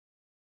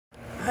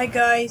Hi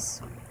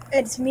guys,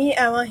 it's me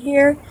Emma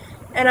here,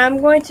 and I'm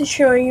going to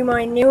show you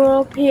my new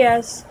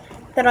LPS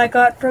that I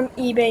got from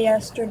eBay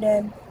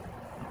yesterday.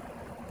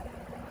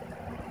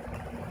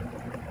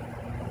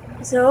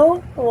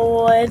 So,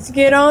 let's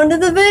get on to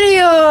the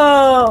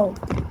video!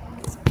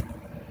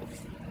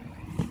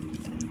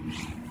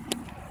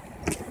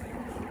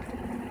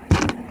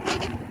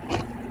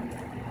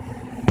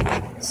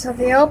 So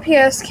the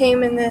LPS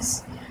came in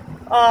this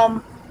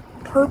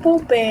purple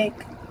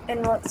bag,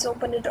 and let's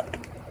open it up.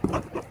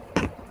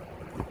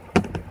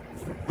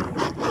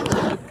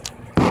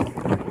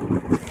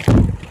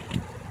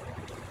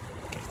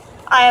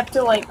 I have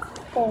to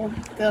hold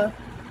the...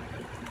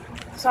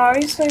 So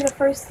obviously the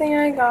first thing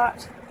I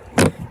got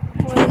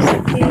was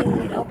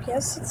the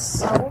LPS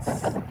itself.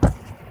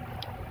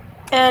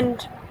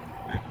 And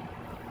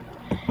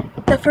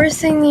the first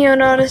thing you'll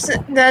notice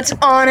that's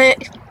on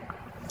it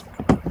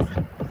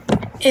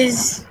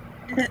is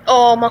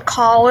a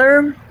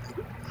collar.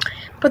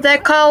 But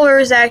that collar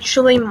is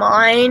actually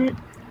mine.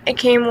 It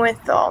came with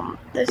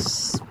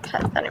this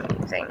pet that I'm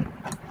using.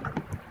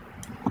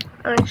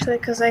 Actually,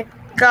 because I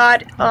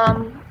got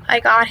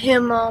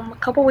him a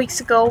couple weeks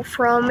ago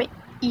from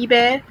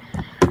eBay.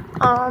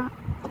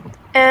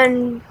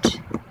 And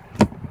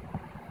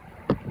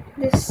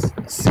this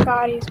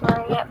Scottie's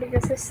wearing it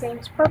because this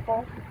thing's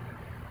purple.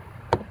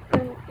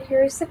 And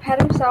here's the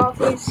pet himself.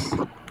 He's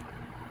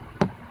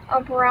a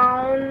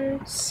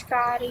brown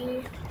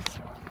Scottie.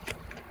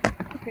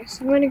 Okay,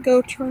 so I'm gonna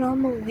go turn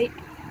on the light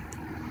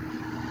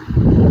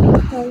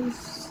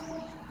because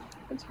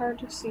it's hard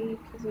to see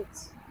because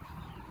it's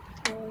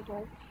really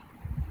dark.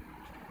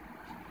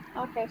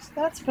 Okay, so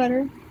that's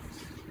better.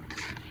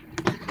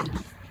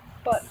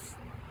 But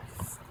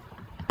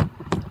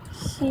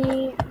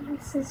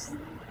this is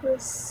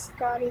this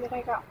Scottie that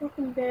I got from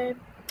eBay.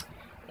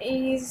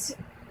 He's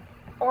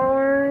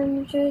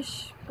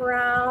orangish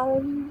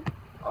brown,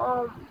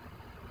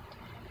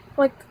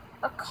 like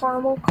a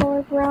caramel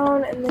color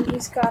brown, and then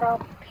he's got a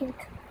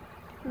pink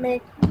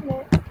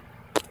magnet.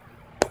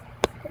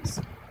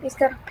 He's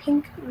got a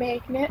pink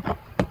magnet.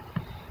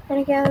 And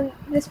again,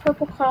 this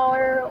purple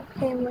collar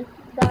came with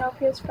that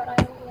LPS, but I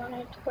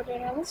wanted to put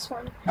it on this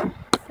one. And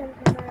then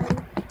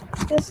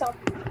this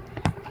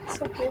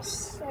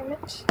LPS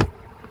image.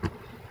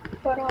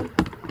 But I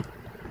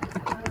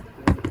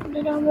put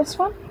it on this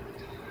one.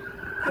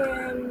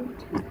 And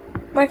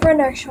my friend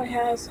actually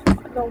has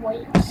the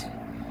white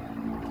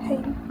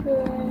pink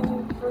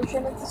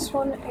version of this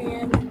one,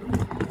 and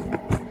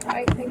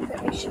I think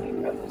that they should be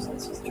brothers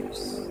and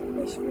sisters.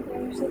 They should be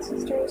brothers and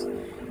sisters,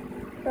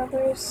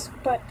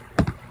 but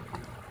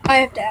I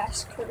have to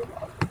ask her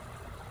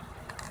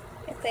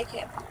if they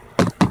can.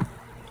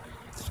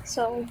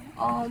 So,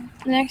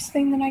 the next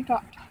thing that I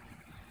got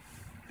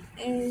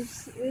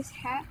is this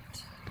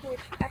hat, which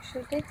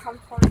actually did come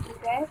from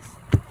eBay.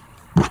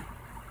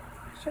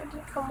 So it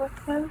did come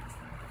with them.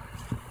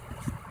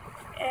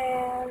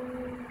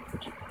 And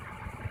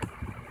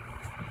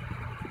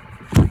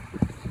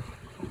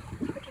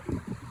put it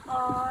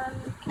on.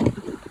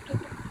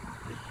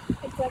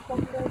 It's like a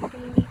little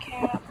beanie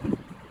cap.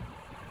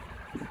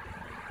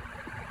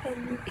 And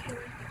you can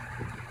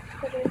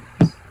put it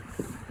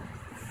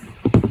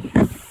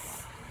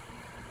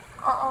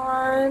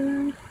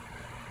on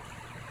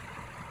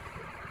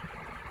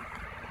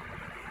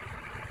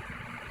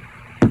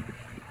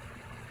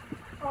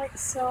like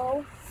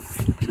so.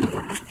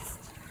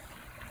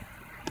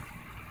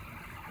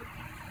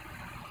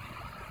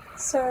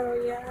 So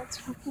yeah, that's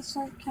what the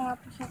side cap.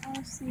 You can't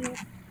really see it.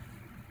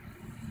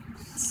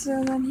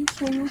 So then he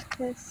came with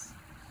this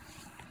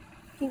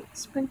pink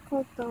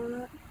sprinkled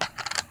donut.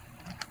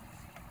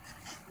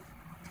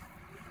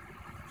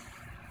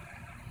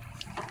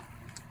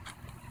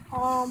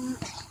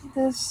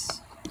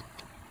 This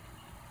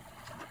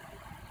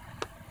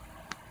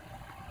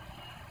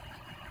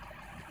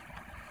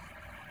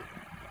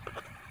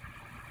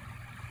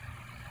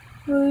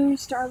blue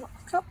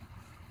Starbucks cup.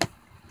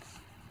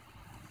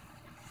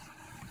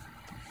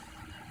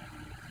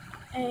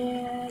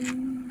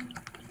 And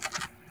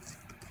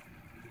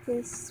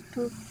this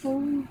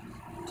purple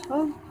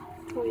tub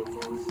toy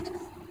thing.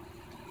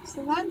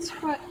 So that's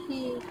what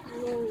he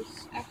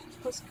was actually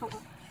supposed to come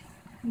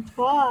with.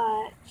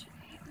 But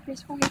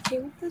here's why he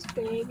came with this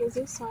bag, as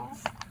you saw.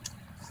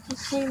 He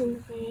came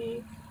in the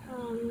bag.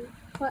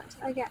 But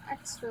I got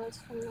extras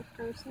from the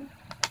person.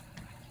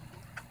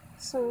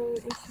 So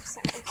if you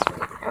sent this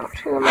right out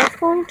to him, I'm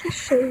going to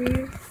show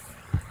you.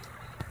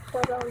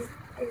 But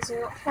because I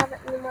don't have it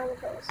anymore, the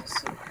bills is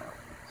so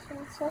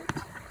sent.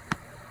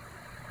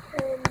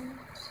 And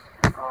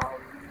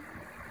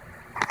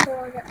so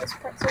I got this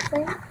pretzel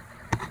thing.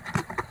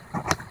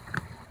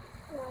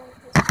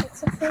 This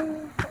pretzel thing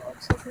that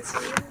looks like this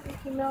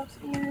Mickey Mouse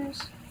ears.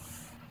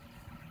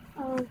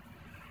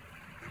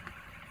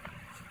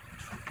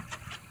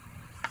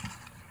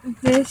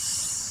 This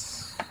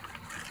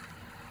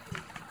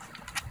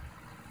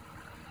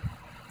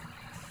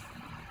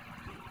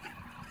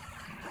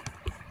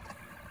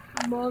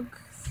mug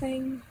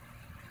thing.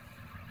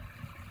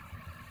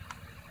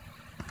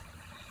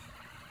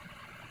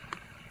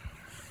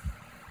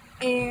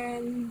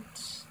 And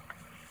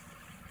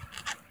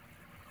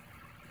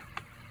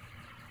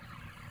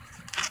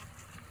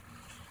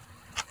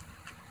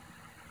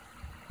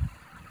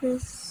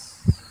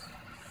this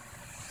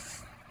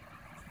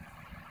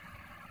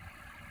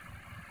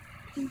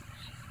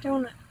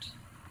donut.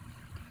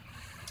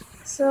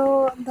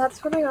 So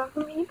that's what I got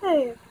from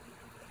eBay.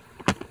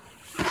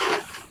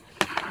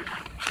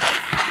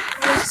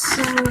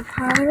 So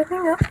pile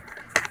everything up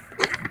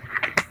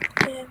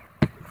and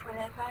put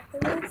it back in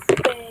this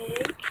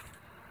bag.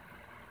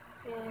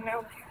 And oh my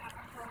god.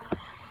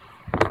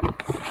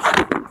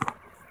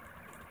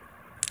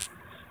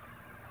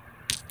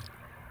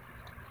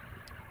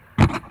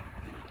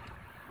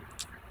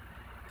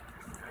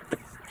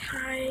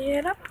 Tie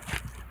it up.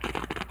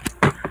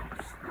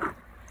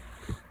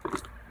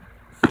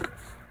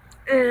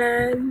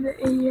 And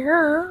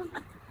yeah.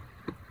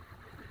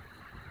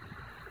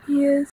 Yes.